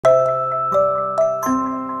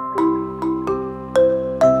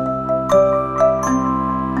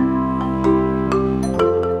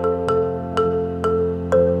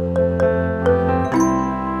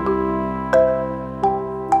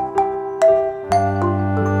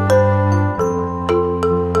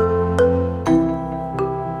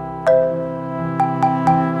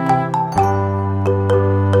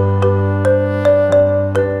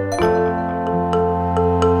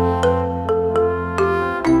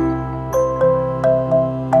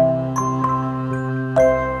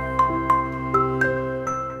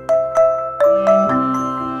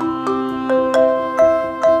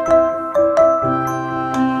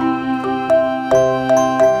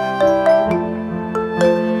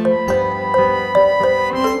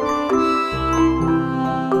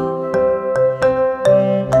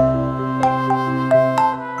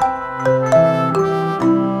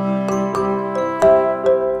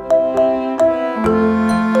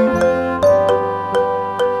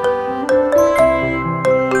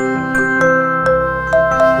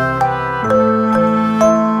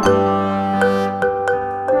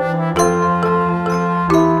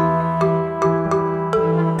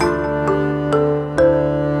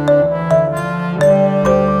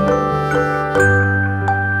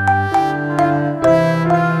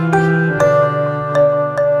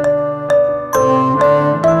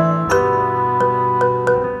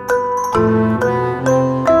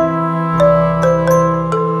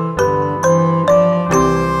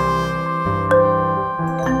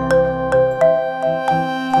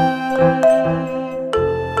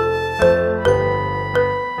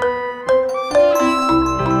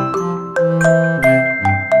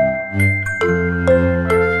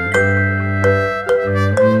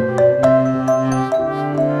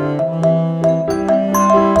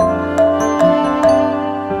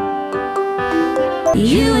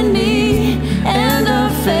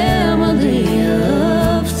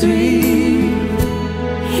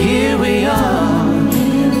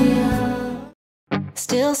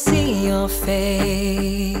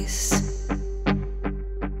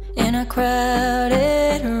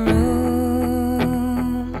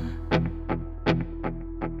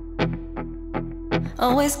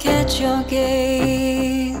always catch your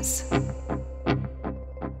gaze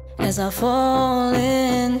as I fall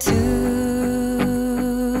into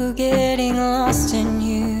getting lost in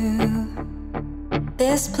you.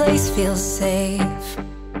 This place feels safe,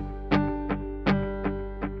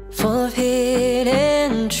 full of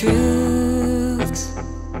hidden truths.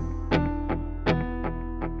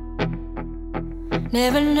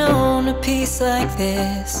 Never known a peace like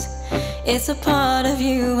this. It's a part of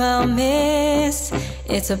you I'll miss.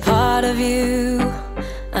 It's a part of you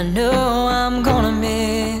I know I'm gonna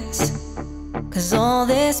miss. 'Cause all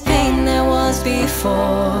this pain there was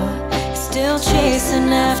before is still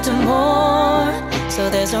chasing after more. So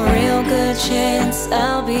there's a real good chance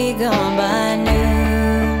I'll be gone by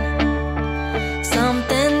noon.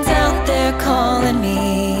 Something's out there calling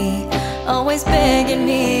me, always begging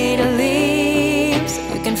me to leave. So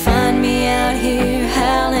you can find me out here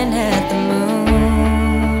howling at the moon.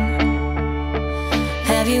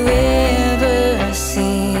 Have you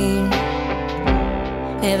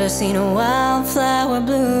ever seen a wildflower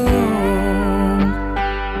bloom?